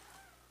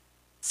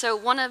So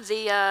one of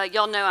the,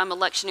 y'all know I'm a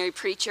lectionary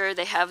preacher.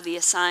 They have the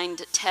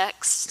assigned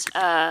text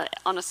on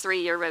a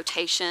 3-year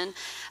rotation.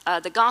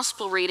 The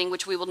gospel reading,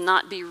 which we will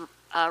not be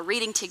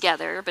reading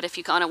together, but if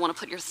you kind of want to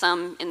put your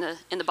thumb in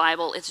the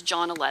Bible, it's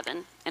John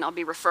 11, and I'll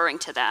be referring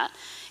to that.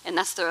 And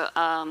that's the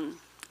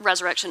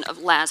resurrection of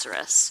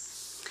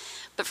Lazarus.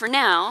 But for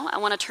now, I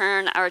want to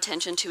turn our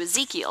attention to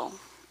Ezekiel,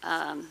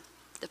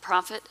 the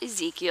prophet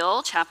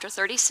Ezekiel, chapter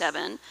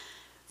 37,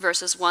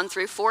 verses 1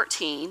 through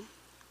 14.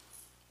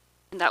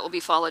 And that will be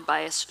followed by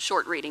a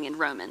short reading in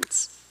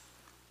Romans.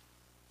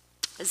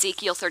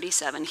 Ezekiel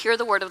 37, hear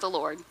the word of the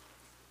Lord.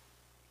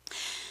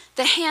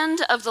 The hand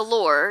of the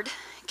Lord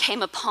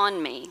came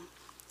upon me,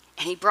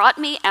 and he brought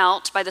me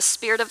out by the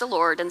Spirit of the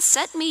Lord and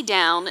set me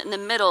down in the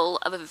middle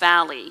of a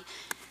valley.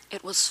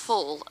 It was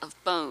full of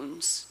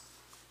bones.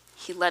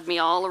 He led me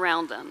all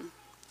around them.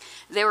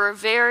 There were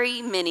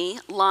very many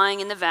lying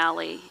in the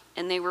valley,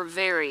 and they were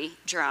very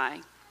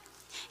dry.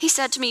 He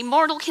said to me,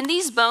 "Mortal, can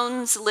these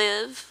bones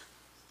live?"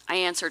 I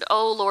answered,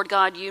 "Oh, Lord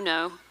God, you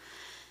know."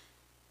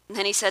 And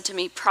then he said to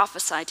me,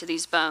 "Prophesy to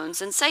these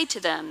bones and say to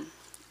them,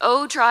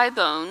 O dry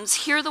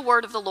bones, hear the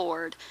word of the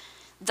Lord.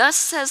 Thus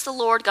says the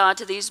Lord God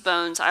to these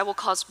bones, I will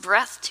cause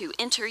breath to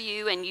enter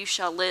you, and you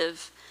shall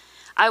live.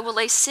 I will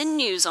lay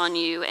sinews on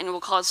you, and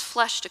will cause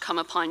flesh to come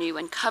upon you,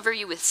 and cover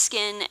you with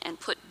skin, and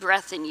put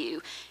breath in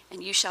you,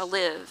 and you shall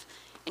live,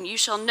 and you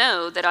shall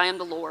know that I am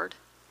the Lord."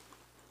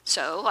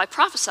 So I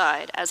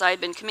prophesied as I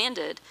had been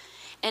commanded.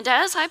 And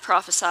as I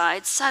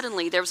prophesied,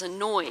 suddenly there was a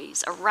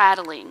noise, a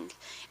rattling,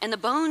 and the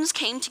bones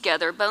came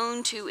together,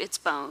 bone to its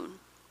bone.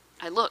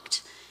 I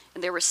looked,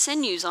 and there were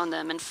sinews on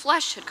them, and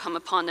flesh had come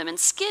upon them, and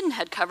skin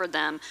had covered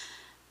them,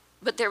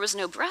 but there was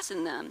no breath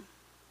in them.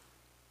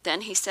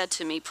 Then he said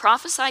to me,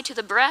 "Prophesy to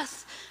the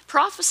breath,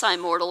 prophesy,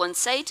 mortal, and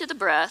say to the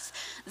breath,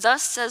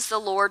 Thus says the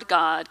Lord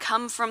God,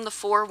 come from the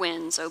four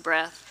winds, O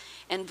breath,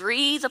 and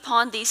breathe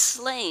upon these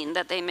slain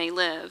that they may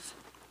live."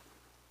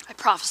 I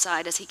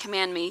prophesied as he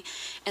commanded me,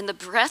 and the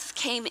breath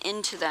came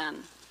into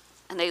them,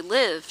 and they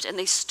lived, and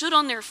they stood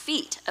on their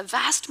feet, a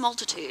vast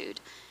multitude.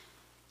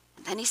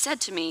 And then he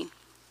said to me,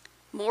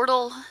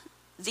 "Mortal,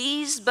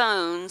 these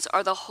bones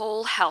are the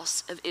whole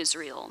house of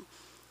Israel.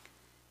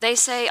 They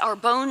say, our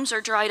bones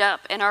are dried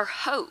up, and our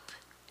hope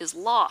is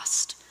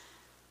lost.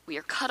 We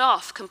are cut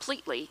off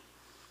completely.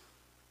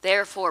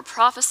 Therefore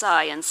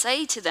prophesy and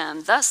say to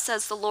them, Thus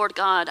says the Lord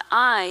God,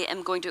 I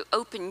am going to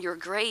open your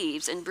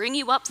graves and bring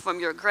you up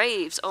from your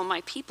graves, O my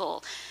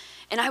people,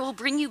 and I will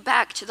bring you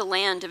back to the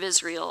land of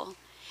Israel.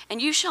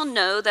 And you shall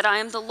know that I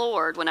am the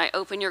Lord when I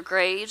open your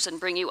graves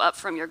and bring you up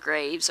from your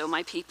graves, O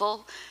my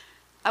people.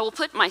 I will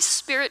put my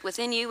spirit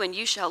within you, and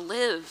you shall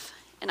live,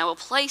 and I will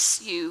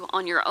place you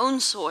on your own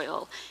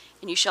soil,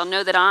 and you shall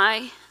know that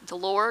I, the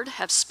Lord,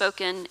 have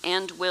spoken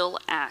and will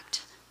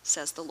act,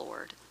 says the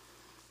Lord.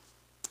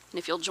 And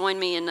if you'll join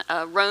me in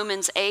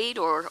Romans 8,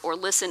 or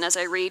listen as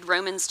I read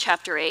Romans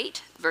chapter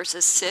 8,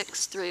 verses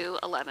 6 through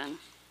 11.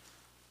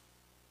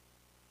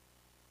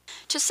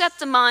 To set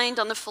the mind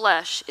on the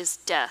flesh is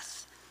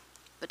death,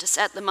 but to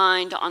set the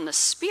mind on the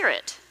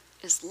Spirit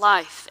is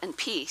life and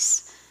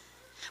peace.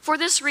 For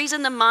this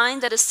reason, the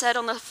mind that is set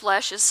on the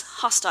flesh is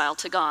hostile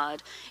to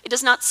God. It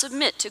does not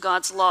submit to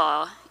God's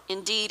law.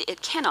 Indeed,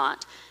 it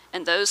cannot,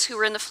 and those who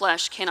are in the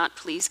flesh cannot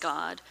please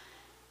God.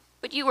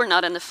 But you are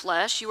not in the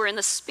flesh, you are in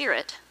the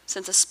Spirit,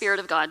 since the Spirit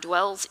of God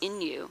dwells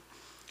in you.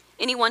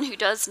 Anyone who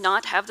does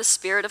not have the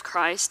Spirit of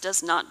Christ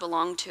does not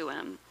belong to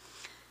him.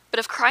 But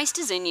if Christ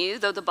is in you,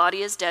 though the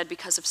body is dead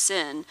because of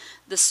sin,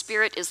 the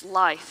Spirit is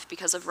life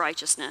because of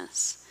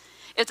righteousness.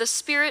 If the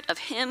Spirit of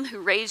him who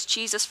raised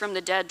Jesus from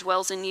the dead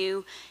dwells in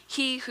you,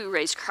 he who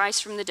raised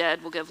Christ from the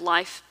dead will give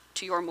life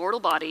to your mortal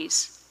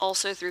bodies,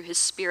 also through his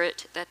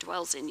Spirit that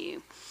dwells in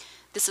you.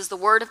 This is the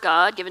word of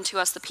God given to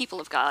us, the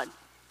people of God.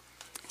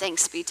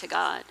 Thanks be to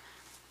God.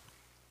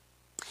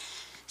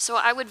 So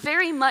I would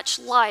very much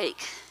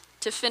like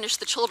to finish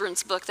the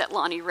children's book that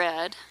Lonnie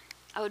read.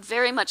 I would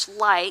very much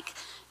like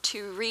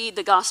to read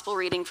the gospel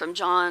reading from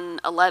John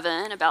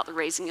 11 about the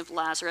raising of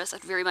Lazarus.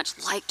 I'd very much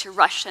like to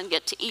rush and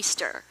get to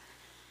Easter.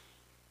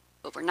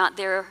 But we're not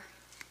there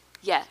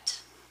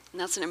yet. And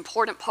that's an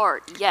important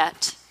part,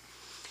 yet.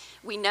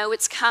 We know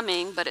it's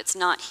coming, but it's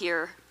not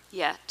here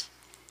yet.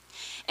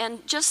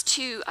 And just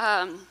to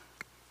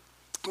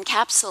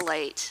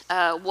encapsulate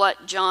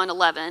what John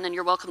 11, and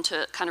you're welcome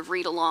to kind of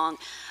read along,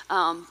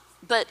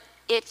 but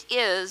it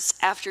is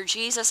after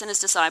Jesus and his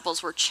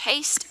disciples were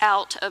chased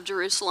out of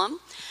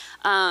Jerusalem.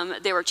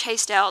 They were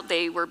chased out,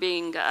 they were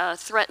being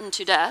threatened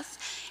to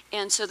death,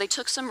 and so they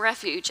took some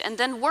refuge. And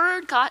then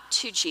word got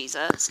to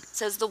Jesus, it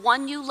says, the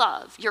one you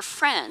love, your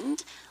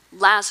friend,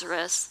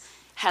 Lazarus,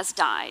 has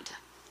died.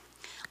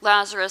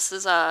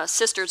 Lazarus'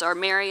 sisters are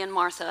Mary and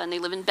Martha, and they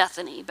live in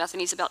Bethany.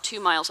 Bethany's about 2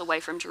 miles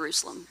away from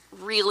Jerusalem,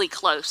 really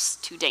close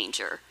to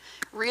danger,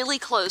 really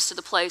close to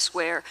the place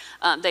where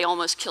they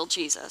almost killed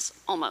Jesus,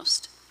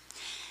 almost.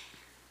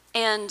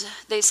 And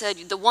they said,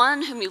 the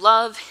one whom you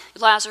love,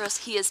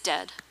 Lazarus, he is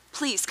dead.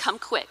 Please come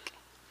quick.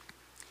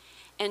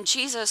 And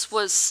Jesus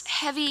was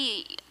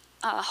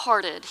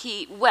heavy-hearted.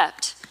 He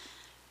wept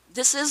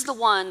This is the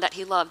one that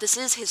he loved. This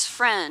is his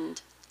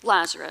friend,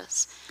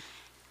 Lazarus.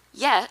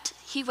 Yet,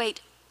 he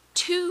waited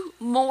 2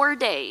 more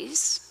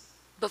days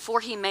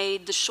before he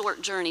made the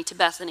short journey to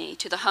Bethany,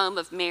 to the home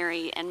of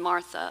Mary and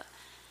Martha.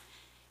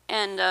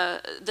 And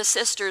the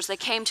sisters, they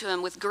came to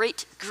him with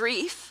great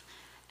grief,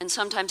 and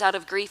sometimes out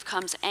of grief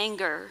comes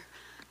anger.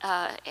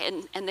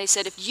 And they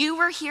said, if you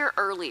were here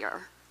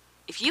earlier,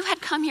 if you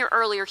had come here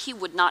earlier, he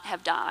would not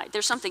have died.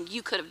 There's something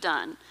you could have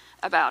done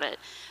about it.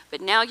 But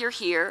now you're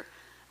here,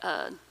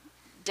 a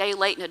day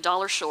late and a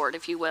dollar short,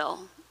 if you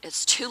will.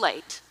 It's too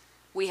late.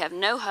 We have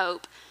no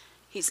hope.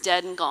 He's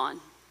dead and gone.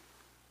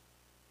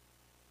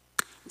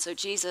 And so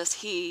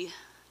Jesus, he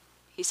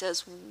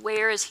says,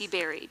 where is he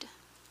buried?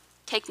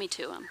 Take me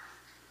to him.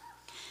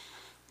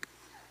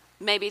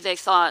 Maybe they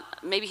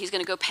thought, maybe he's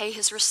going to go pay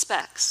his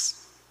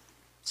respects.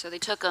 So they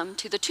took him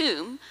to the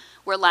tomb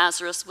where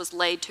Lazarus was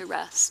laid to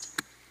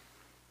rest.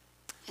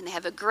 And they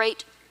have a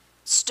great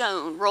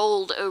stone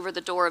rolled over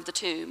the door of the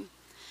tomb.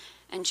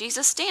 And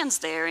Jesus stands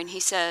there and he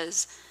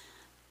says,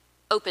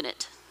 open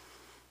it.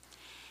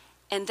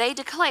 And they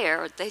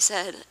declared, they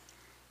said,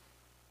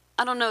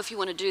 I don't know if you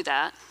want to do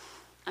that.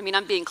 I mean,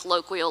 I'm being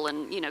colloquial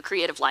and,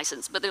 creative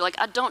license, but they're like,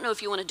 I don't know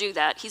if you want to do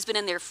that. He's been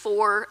in there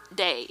 4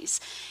 days.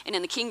 And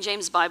in the King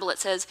James Bible, it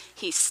says,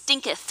 he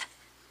stinketh.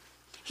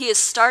 He is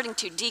starting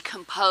to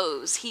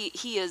decompose.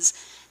 He is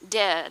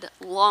dead,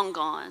 long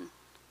gone,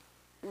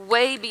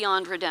 way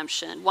beyond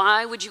redemption.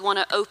 Why would you want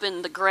to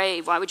open the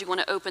grave? Why would you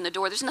want to open the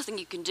door? There's nothing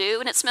you can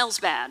do, and it smells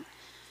bad. He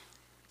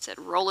said,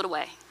 roll it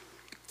away.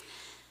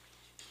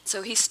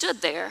 So he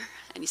stood there,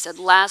 and he said,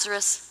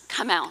 Lazarus,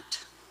 come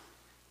out.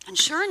 And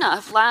sure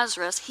enough,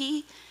 Lazarus,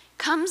 he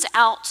comes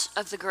out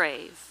of the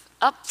grave.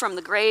 Up from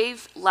the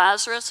grave,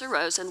 Lazarus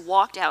arose and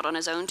walked out on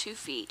his own 2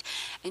 feet.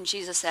 And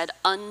Jesus said,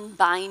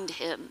 unbind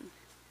him.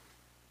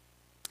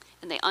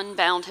 And they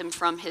unbound him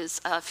from his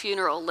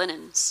funeral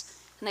linens.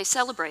 And they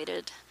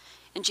celebrated.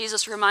 And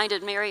Jesus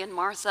reminded Mary and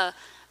Martha,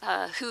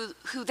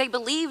 who they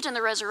believed in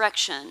the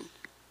resurrection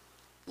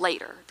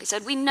later. They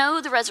said, we know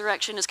the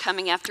resurrection is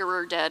coming after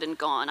we're dead and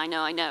gone. I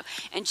know.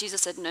 And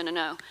Jesus said,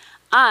 no.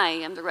 I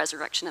am the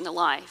resurrection and the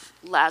life.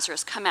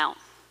 Lazarus, come out.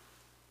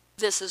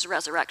 This is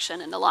resurrection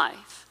and the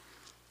life.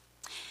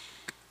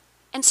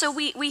 And so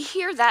we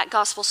hear that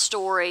gospel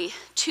story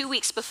 2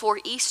 weeks before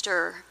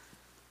Easter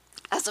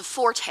as a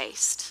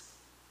foretaste.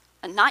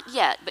 And not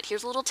yet, but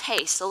here's a little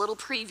taste, a little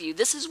preview.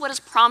 This is what is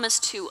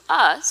promised to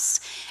us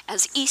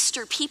as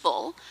Easter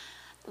people.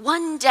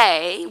 One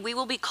day we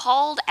will be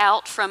called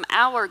out from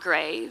our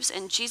graves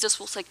and Jesus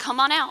will say,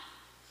 come on out.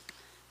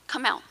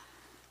 Come out.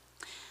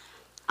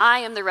 I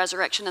am the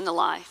resurrection and the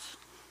life.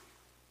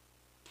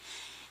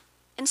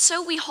 And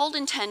so we hold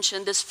in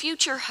tension this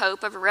future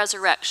hope of a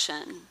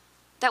resurrection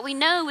that we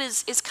know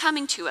is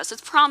coming to us. It's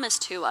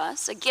promised to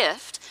us, a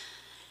gift.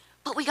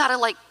 But we got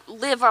to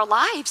live our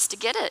lives to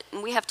get it.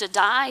 And we have to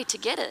die to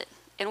get it.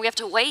 And we have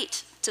to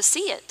wait to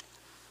see it.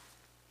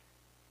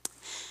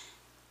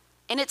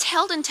 And it's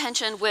held in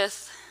tension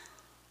with,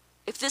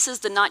 if this is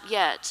the not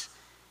yet,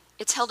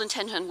 it's held in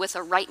tension with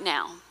a right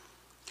now.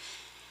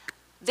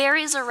 There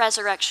is a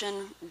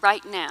resurrection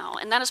right now,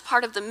 and that is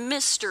part of the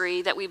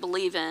mystery that we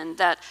believe in,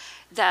 that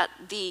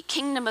the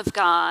kingdom of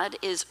God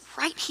is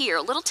right here.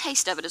 A little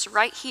taste of it is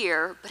right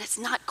here, but it's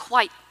not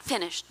quite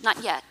finished,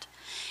 not yet.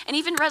 And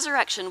even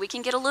resurrection, we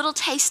can get a little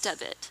taste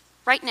of it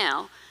right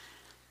now,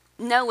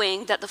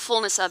 knowing that the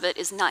fullness of it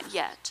is not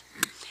yet.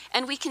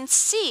 And we can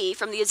see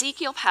from the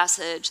Ezekiel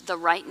passage the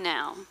right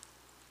now.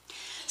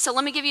 So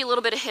let me give you a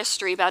little bit of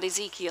history about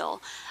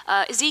Ezekiel.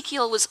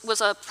 Ezekiel was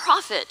a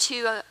prophet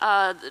to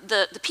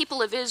the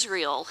people of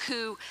Israel,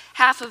 who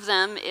half of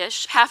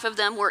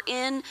them were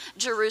in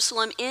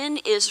Jerusalem, in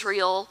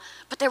Israel,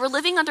 but they were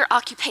living under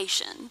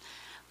occupation,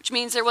 which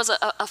means there was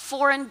a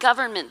foreign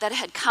government that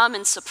had come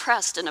and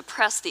suppressed and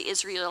oppressed the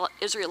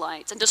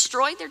Israelites and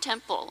destroyed their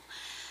temple.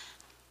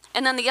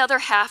 And then the other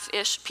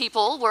half-ish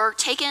people were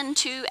taken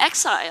to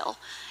exile,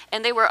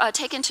 and they were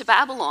taken to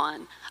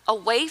Babylon,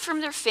 away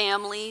from their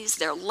families,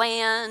 their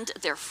land,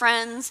 their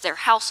friends, their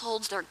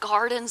households, their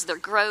gardens, their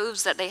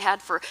groves that they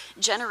had for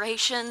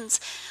generations.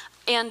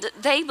 And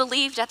they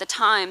believed at the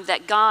time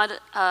that God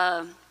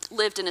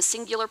lived in a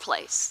singular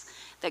place,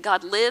 that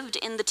God lived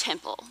in the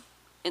temple,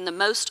 in the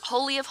most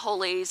holy of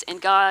holies,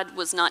 and God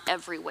was not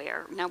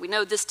everywhere. Now, we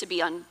know this to be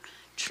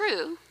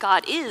untrue.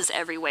 God is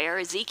everywhere.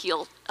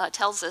 Ezekiel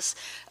tells us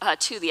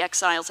to the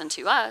exiles and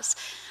to us.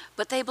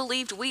 But they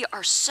believed we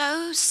are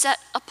so set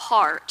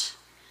apart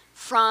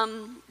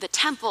from the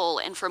temple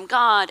and from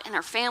God and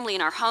our family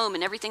and our home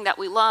and everything that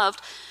we loved,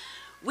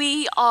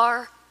 we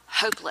are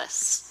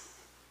hopeless.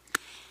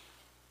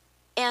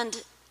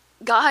 And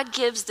God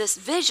gives this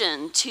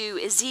vision to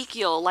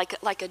Ezekiel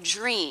like a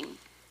dream.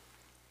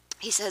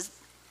 He says,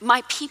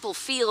 my people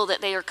feel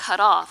that they are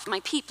cut off. My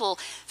people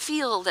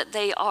feel that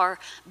they are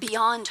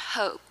beyond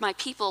hope. My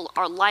people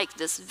are like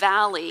this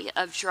valley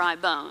of dry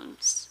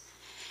bones.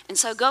 And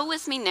so go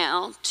with me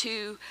now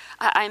to,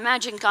 I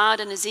imagine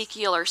God and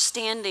Ezekiel are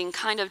standing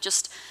kind of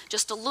just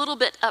a little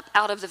bit up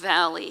out of the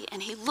valley,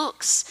 and he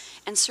looks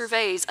and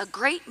surveys a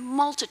great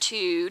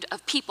multitude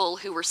of people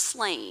who were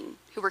slain,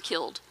 who were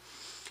killed.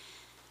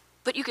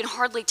 But you can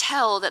hardly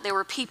tell that they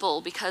were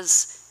people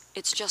because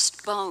it's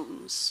just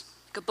bones,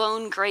 like a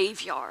bone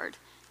graveyard.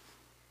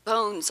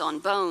 Bones on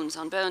bones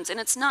on bones. And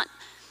it's not,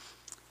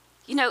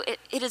 it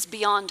is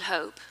beyond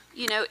hope.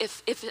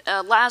 If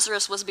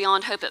Lazarus was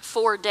beyond hope at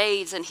 4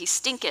 days and he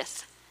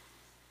stinketh,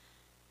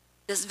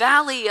 this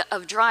valley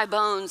of dry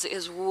bones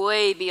is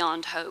way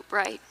beyond hope,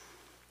 right?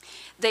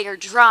 They are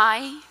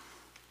dry,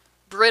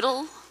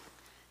 brittle,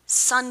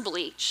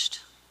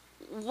 sun-bleached.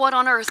 What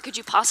on earth could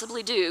you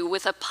possibly do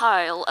with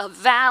a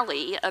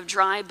valley of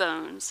dry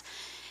bones?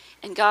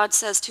 And God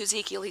says to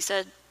Ezekiel, he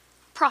said,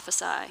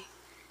 prophesy.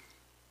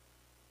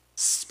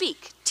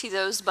 Speak to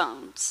those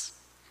bones.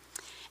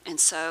 And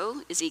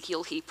so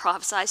Ezekiel, he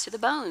prophesies to the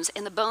bones,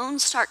 and the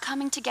bones start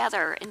coming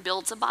together and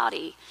builds a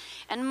body,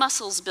 and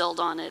muscles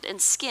build on it,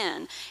 and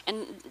skin.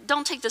 And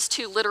don't take this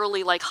too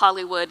literally like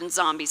Hollywood and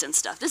zombies and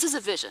stuff. This is a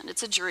vision,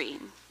 it's a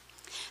dream.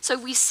 So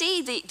we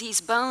see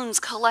these bones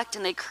collect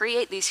and they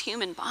create these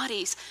human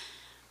bodies,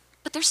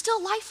 but they're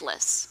still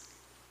lifeless.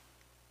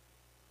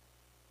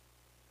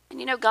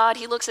 And God,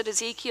 he looks at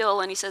Ezekiel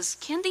and he says,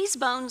 can these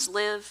bones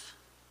live?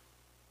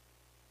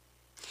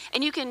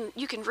 And you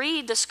can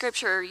read the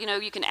scripture,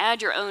 you can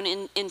add your own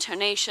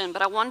intonation,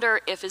 but I wonder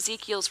if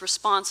Ezekiel's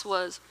response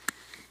was,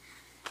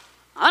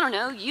 I don't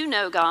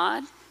know,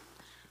 God,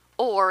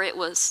 or it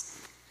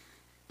was,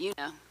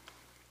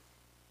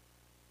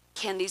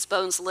 can these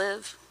bones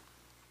live?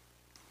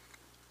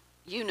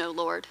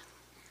 Lord.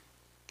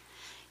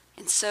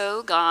 And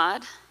so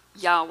God,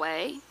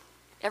 Yahweh,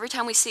 every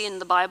time we see in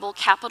the Bible,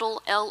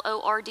 capital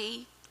Lord,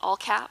 all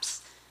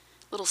caps,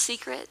 little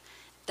secret,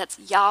 that's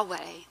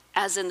Yahweh,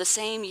 as in the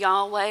same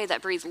Yahweh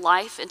that breathed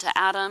life into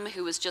Adam,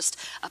 who was just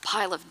a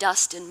pile of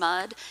dust and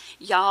mud.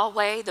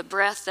 Yahweh, the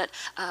breath that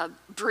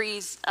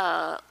breathes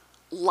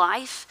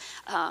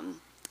life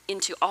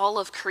into all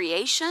of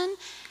creation.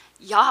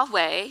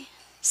 Yahweh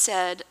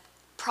said,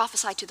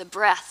 prophesy to the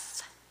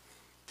breath,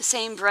 the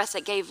same breath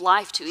that gave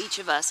life to each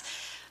of us.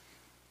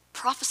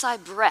 Prophesy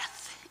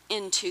breath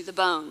into the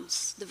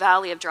bones, the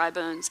valley of dry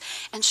bones.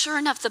 And sure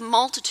enough, the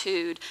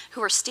multitude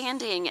who are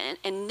standing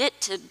and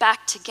knit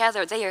back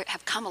together, they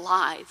have come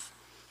alive.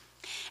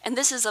 And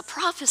this is a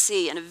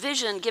prophecy and a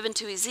vision given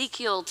to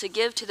Ezekiel to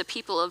give to the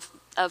people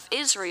of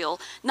Israel,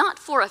 not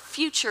for a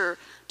future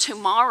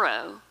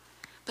tomorrow,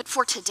 but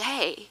for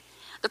today.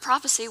 The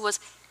prophecy was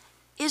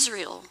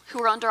Israel,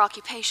 who are under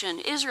occupation,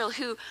 Israel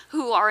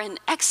who are in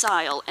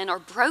exile and are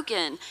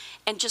broken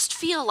and just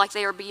feel like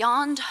they are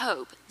beyond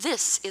hope.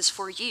 This is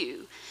for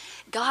you.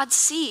 God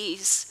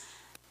sees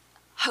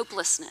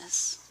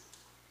hopelessness.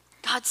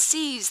 God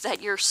sees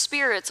that your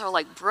spirits are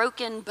like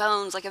broken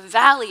bones, like a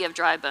valley of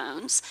dry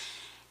bones,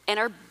 and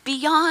are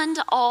beyond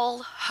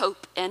all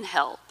hope and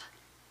help.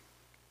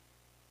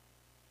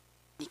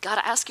 You got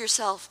to ask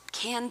yourself,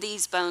 can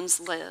these bones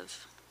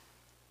live?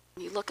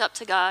 And you look up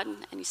to God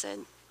and you said,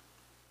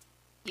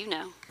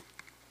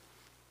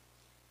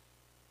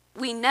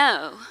 We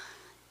know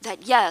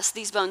that yes,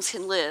 these bones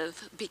can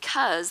live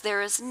because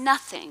there is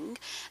nothing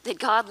that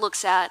God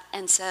looks at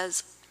and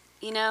says,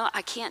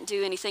 I can't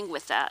do anything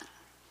with that.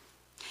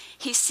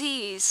 He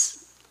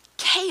sees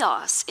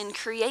chaos in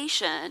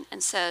creation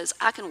and says,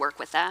 I can work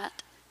with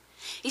that.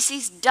 He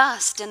sees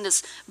dust in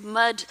this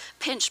mud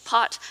pinch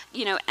pot,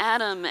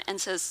 Adam,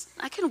 and says,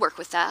 I can work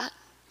with that.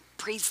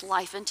 Breathes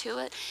life into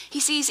it.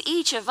 He sees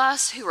each of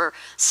us who are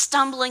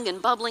stumbling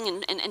and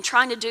bubbling and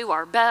trying to do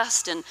our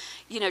best and,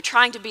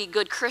 trying to be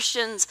good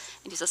Christians.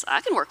 And he says,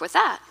 I can work with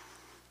that.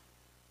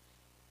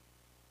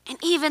 And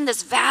even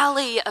this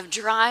valley of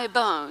dry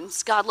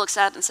bones, God looks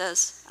at and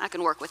says, I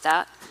can work with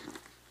that.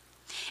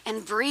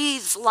 And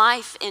breathes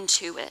life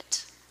into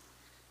it.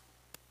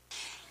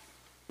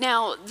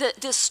 Now,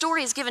 this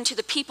story is given to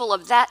the people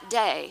of that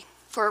day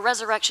for a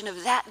resurrection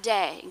of that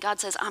day. And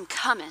God says, I'm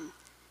coming.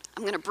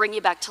 I'm going to bring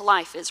you back to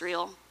life,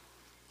 Israel.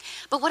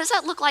 But what does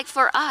that look like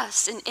for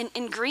us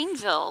in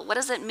Greenville? What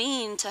does it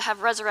mean to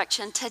have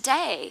resurrection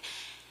today,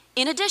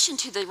 in addition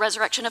to the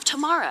resurrection of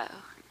tomorrow?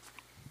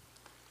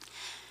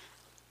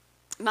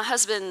 My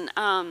husband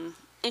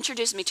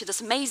introduced me to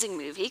this amazing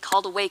movie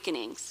called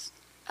Awakenings.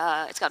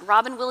 It's got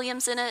Robin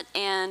Williams in it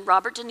and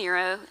Robert De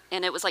Niro,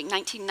 and it was like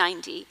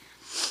 1990.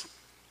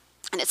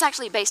 And it's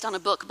actually based on a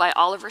book by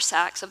Oliver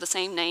Sacks of the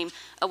same name,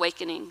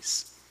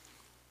 Awakenings.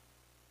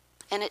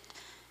 And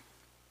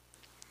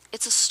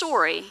it's a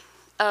story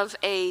of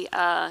a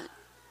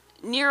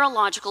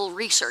neurological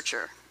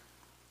researcher,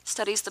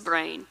 studies the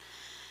brain,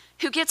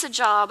 who gets a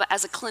job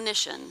as a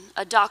clinician,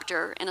 a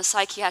doctor in a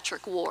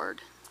psychiatric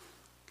ward.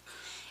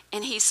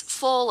 And he's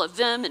full of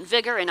vim and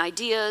vigor and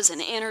ideas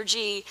and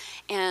energy,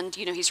 and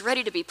he's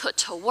ready to be put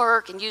to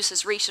work and use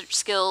his research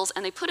skills.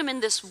 And they put him in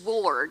this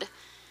ward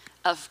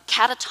of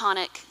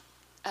catatonic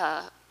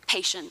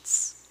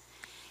patients.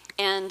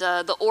 And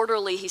the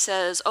orderly, he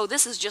says, oh,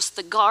 this is just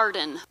the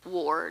garden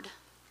ward.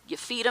 You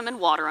feed them and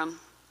water them.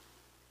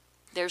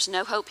 There's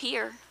no hope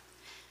here.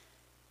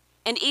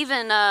 And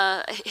even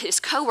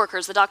his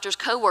coworkers, the doctor's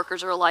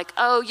coworkers, are like,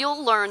 oh,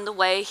 you'll learn the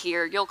way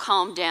here. You'll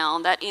calm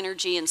down. That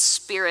energy and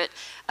spirit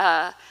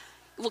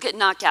will get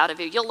knocked out of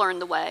you. You'll learn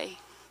the way.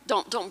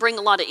 Don't bring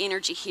a lot of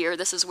energy here.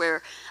 This is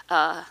where,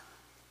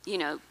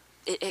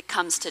 it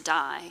comes to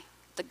die.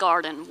 The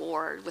garden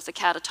ward with the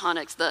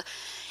catatonics.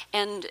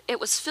 And it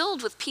was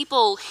filled with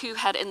people who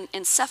had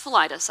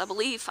encephalitis. I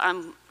believe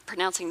I'm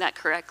pronouncing that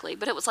correctly.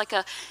 But it was like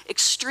an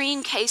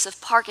extreme case of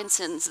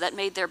Parkinson's that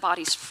made their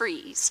bodies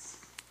freeze.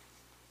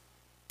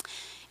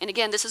 And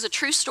again, this is a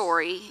true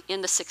story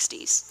in the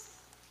 60s.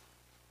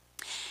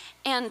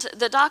 And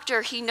the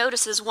doctor, he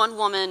notices one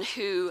woman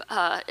who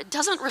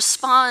doesn't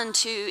respond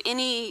to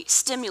any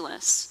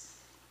stimulus.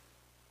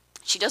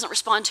 She doesn't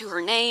respond to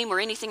her name or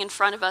anything in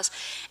front of us.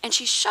 And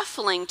she's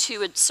shuffling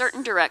to a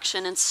certain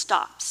direction and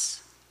stops.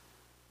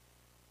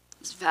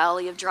 This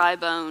valley of dry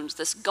bones,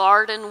 this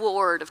garden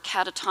ward of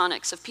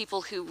catatonics, of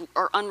people who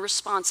are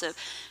unresponsive.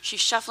 She's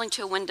shuffling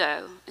to a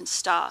window and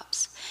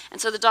stops. And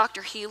so the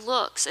doctor, he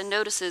looks and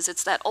notices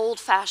it's that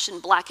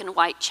old-fashioned black and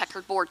white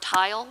checkerboard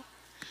tile,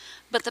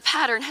 but the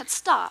pattern had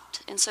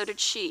stopped, and so did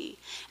she.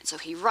 And so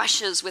he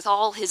rushes with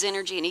all his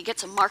energy, and he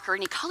gets a marker,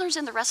 and he colors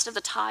in the rest of the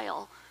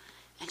tile.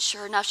 And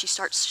sure enough, she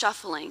starts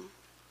shuffling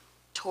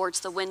towards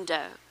the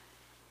window.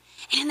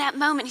 And in that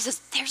moment, he says,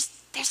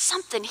 there's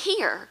something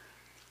here.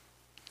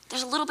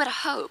 There's a little bit of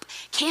hope.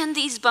 Can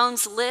these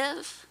bones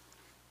live?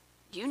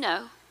 You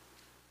know.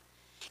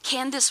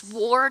 Can this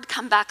ward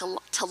come back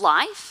to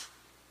life?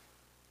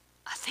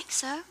 I think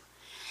so.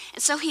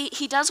 And so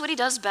he does what he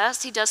does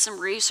best. He does some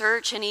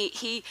research, and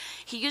he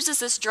uses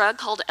this drug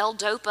called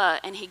L-Dopa,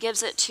 and he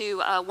gives it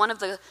to one of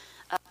the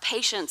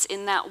patients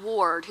in that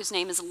ward whose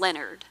name is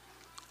Leonard.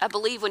 I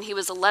believe when he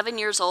was 11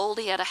 years old,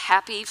 he had a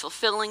happy,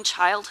 fulfilling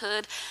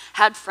childhood,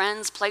 had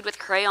friends, played with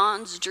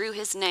crayons, drew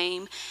his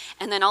name,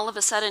 and then all of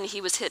a sudden he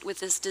was hit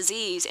with this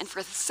disease, and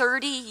for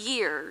 30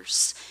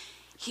 years,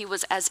 he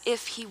was as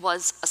if he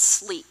was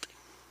asleep.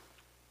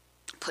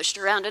 Pushed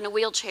around in a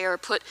wheelchair,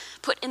 put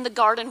in the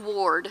garden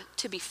ward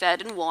to be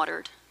fed and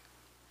watered.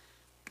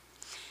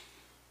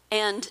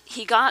 And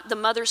he got the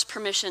mother's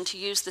permission to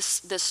use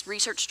this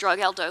research drug,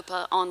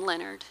 L-Dopa, on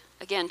Leonard.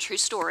 Again, true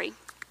story.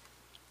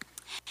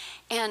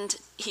 And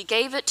he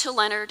gave it to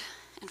Leonard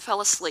and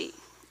fell asleep.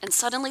 And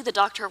suddenly the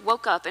doctor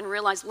woke up and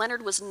realized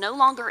Leonard was no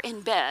longer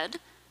in bed,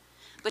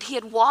 but he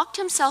had walked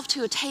himself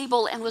to a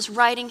table and was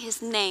writing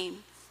his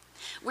name.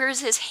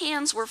 Whereas his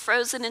hands were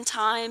frozen in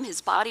time,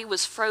 his body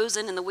was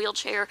frozen in the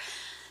wheelchair,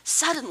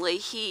 suddenly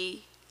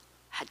he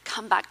had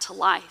come back to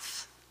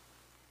life.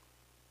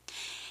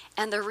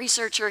 And the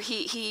researcher,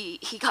 he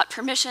got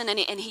permission, and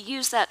he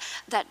used that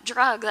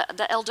drug,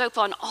 the L-Dopa,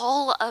 on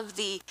all of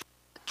the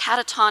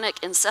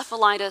catatonic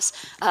encephalitis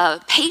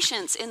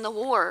patients in the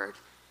ward.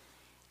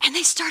 And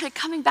they started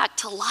coming back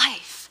to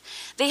life.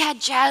 They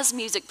had jazz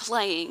music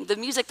playing, the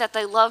music that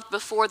they loved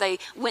before they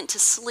went to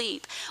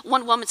sleep.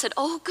 One woman said,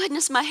 "Oh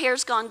goodness, my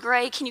hair's gone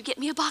gray. Can you get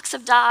me a box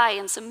of dye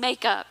and some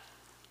makeup?"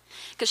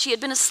 Because she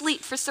had been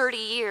asleep for 30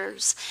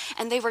 years.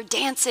 And they were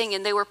dancing,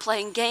 and they were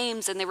playing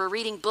games, and they were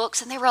reading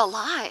books, and they were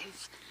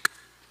alive.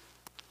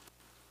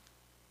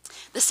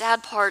 The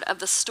sad part of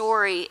the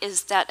story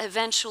is that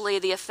eventually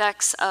the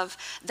effects of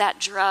that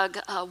drug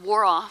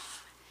wore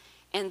off,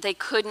 and they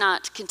could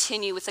not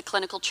continue with the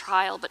clinical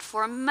trial. But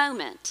for a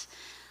moment,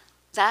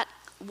 that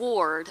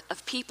ward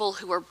of people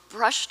who were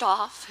brushed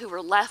off, who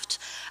were left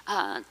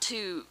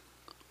to,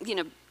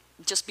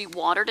 just be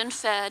watered and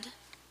fed,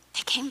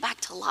 they came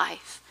back to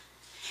life.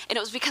 And it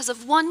was because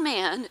of one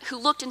man who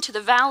looked into the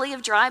valley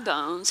of dry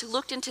bones, who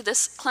looked into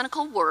this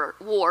clinical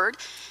ward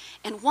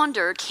and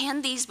wondered,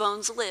 can these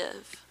bones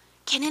live?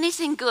 Can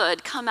anything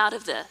good come out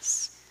of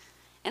this?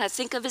 And I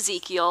think of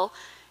Ezekiel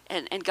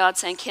and God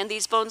saying, can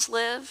these bones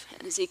live?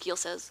 And Ezekiel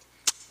says,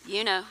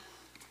 you know,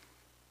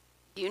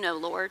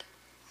 Lord.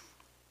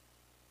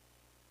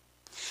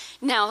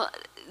 Now,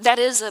 that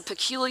is a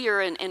peculiar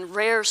and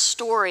rare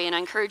story, and I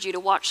encourage you to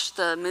watch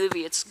the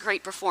movie. It's a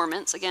great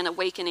performance, again,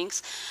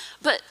 Awakenings.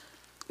 But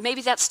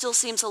maybe that still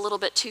seems a little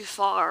bit too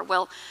far.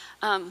 Well,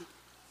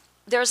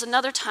 there's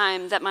another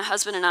time that my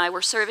husband and I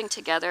were serving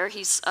together.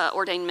 He's an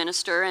ordained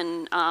minister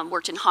and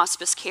worked in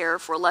hospice care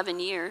for 11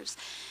 years.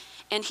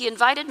 And he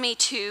invited me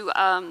to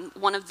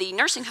one of the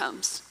nursing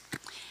homes.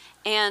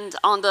 And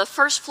on the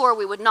first floor,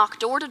 we would knock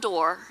door to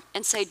door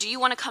and say, do you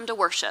want to come to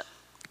worship?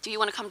 Do you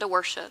want to come to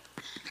worship?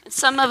 And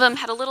some of them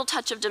had a little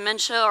touch of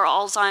dementia or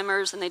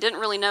Alzheimer's, and they didn't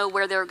really know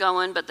where they were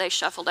going, but they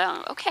shuffled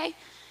out, okay.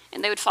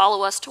 And they would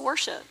follow us to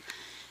worship.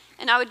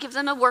 And I would give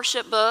them a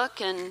worship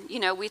book, and,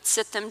 we'd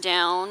sit them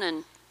down,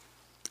 and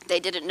they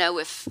didn't know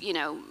if,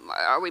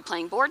 are we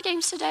playing board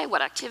games today?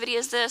 What activity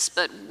is this?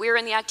 But we're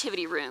in the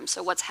activity room,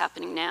 so what's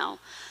happening now?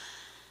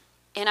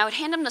 And I would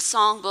hand them the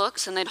song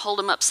books, and they'd hold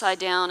them upside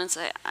down and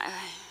say,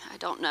 I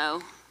don't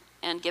know,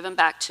 and give them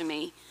back to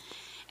me.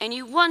 And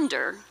you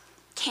wonder,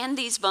 can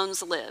these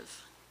bones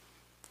live?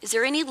 Is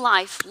there any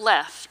life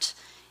left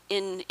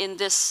in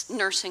this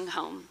nursing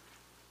home?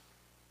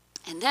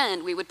 And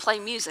then we would play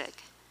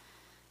music.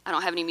 I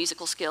don't have any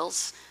musical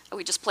skills.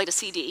 We just played a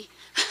CD.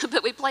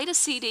 But we played a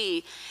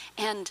CD,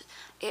 and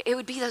it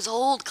would be those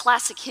old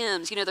classic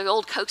hymns, the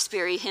old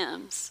Cokesbury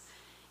hymns,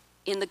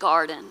 In the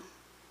Garden.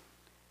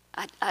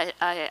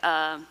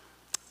 I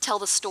tell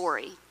the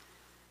story.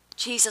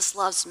 Jesus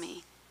loves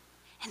me.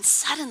 And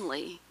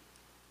suddenly,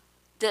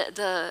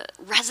 the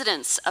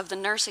residents of the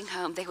nursing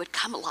home, they would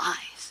come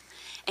alive.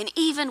 And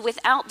even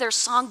without their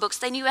songbooks,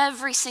 they knew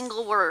every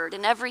single word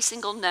and every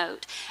single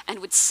note and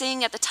would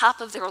sing at the top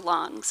of their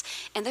lungs.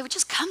 And they would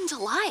just come to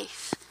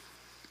life.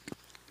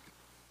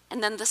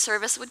 And then the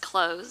service would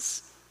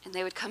close, and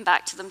they would come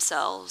back to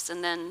themselves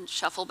and then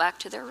shuffle back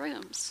to their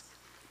rooms.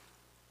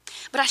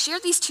 But I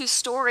shared these two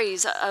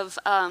stories of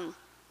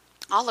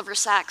Oliver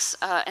Sacks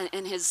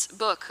in his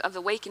book of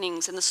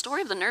Awakenings and the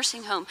story of the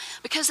nursing home,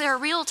 because there are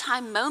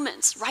real-time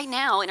moments right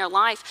now in our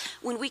life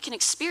when we can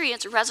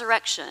experience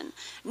resurrection,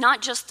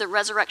 not just the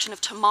resurrection of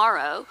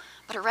tomorrow,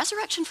 but a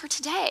resurrection for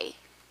today,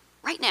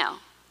 right now.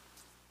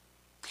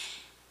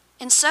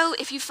 And so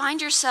if you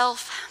find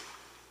yourself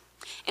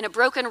in a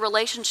broken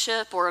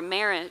relationship or a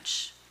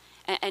marriage,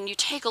 and you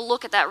take a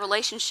look at that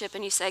relationship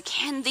and you say,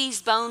 can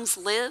these bones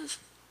live?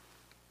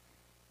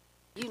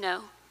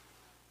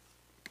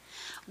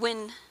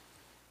 When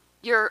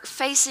you're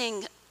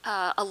facing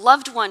a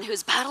loved one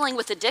who's battling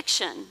with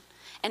addiction,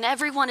 and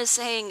everyone is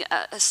saying,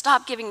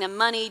 stop giving them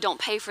money, don't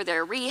pay for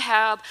their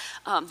rehab,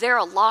 they're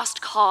a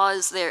lost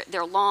cause,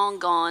 they're long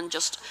gone,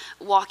 just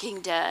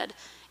walking dead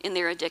in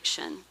their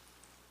addiction.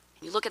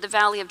 You look at the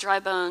valley of dry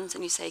bones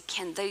and you say,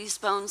 can these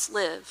bones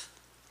live?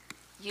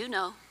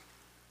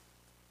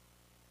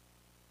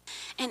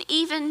 And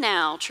even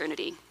now,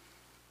 Trinity,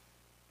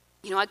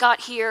 I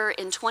got here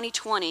in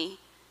 2020,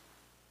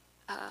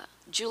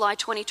 July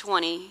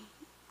 2020.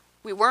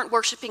 We weren't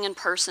worshiping in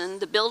person.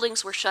 The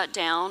buildings were shut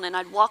down, and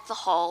I'd walk the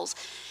halls,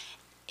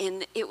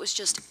 and it was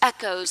just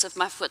echoes of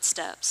my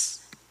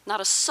footsteps.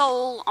 Not a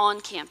soul on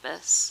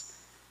campus.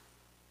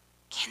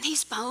 Can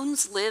these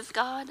bones live,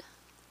 God?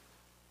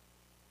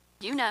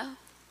 And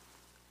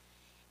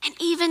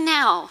even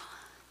now,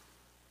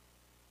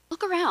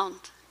 look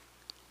around.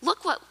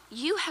 Look what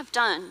you have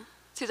done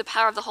through the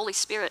power of the Holy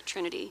Spirit,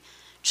 Trinity.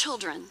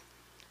 Children,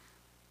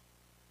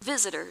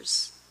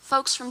 visitors,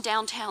 folks from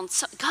downtown.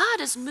 So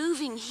God is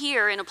moving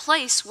here in a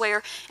place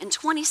where in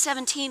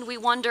 2017 we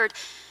wondered,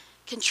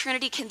 can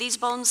these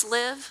bones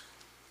live?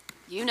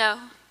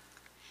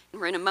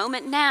 We're in a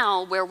moment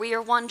now where we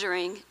are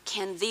wondering,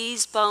 can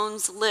these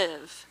bones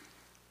live?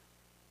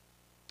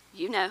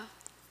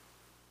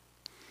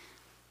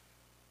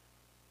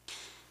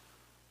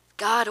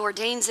 God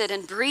ordains it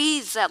and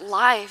breathes that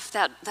life,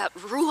 that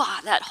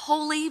ruah, that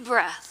holy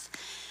breath.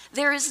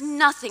 There is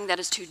nothing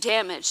that is too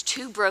damaged,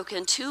 too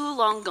broken, too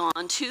long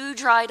gone, too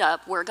dried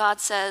up, where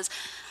God says,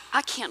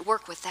 I can't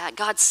work with that.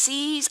 God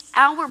sees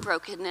our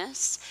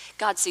brokenness.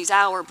 God sees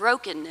our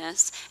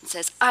brokenness and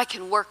says, I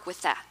can work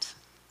with that.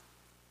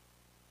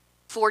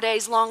 4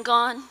 days long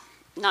gone,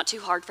 not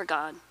too hard for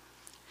God.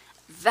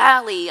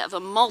 Valley of a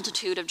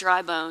multitude of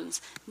dry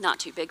bones,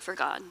 not too big for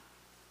God.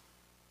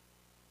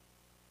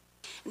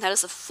 And that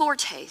is a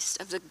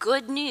foretaste of the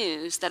good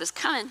news that is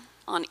coming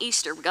on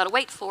Easter. We've got to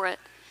wait for it.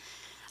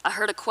 I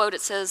heard a quote,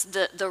 it says,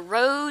 the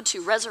road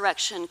to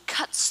resurrection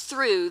cuts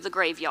through the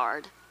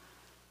graveyard.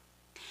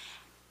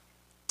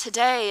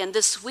 Today and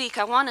this week,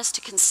 I want us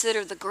to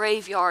consider the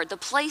graveyard, the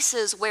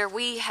places where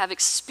we have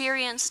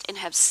experienced and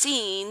have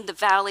seen the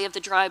valley of the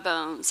dry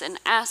bones, and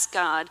ask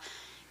God,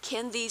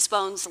 can these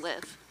bones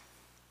live?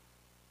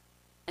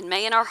 And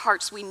may in our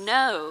hearts we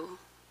know,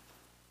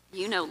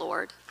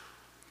 Lord.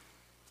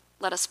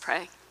 Let us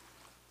pray.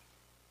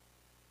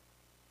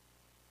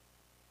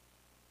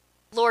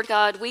 Lord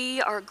God,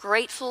 we are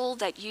grateful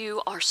that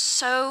you are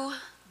so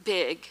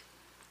big,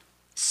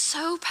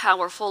 so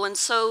powerful, and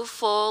so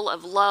full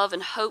of love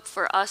and hope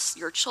for us,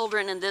 your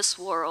children in this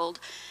world,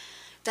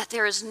 that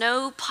there is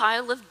no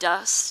pile of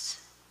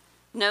dust,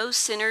 no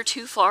sinner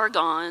too far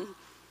gone,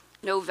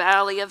 no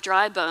valley of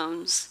dry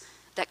bones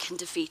that can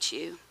defeat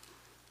you.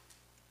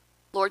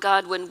 Lord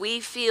God, when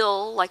we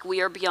feel like we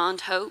are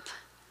beyond hope,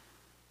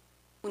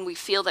 when we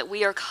feel that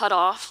we are cut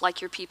off like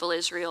your people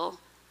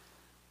Israel,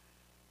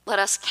 let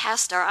us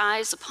cast our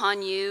eyes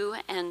upon you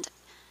and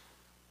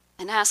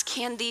ask,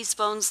 can these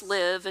bones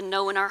live, and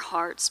know in our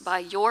hearts by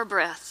your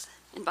breath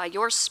and by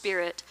your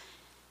Spirit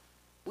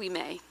we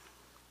may.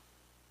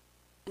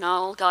 And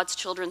all God's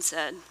children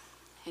said,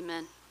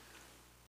 amen.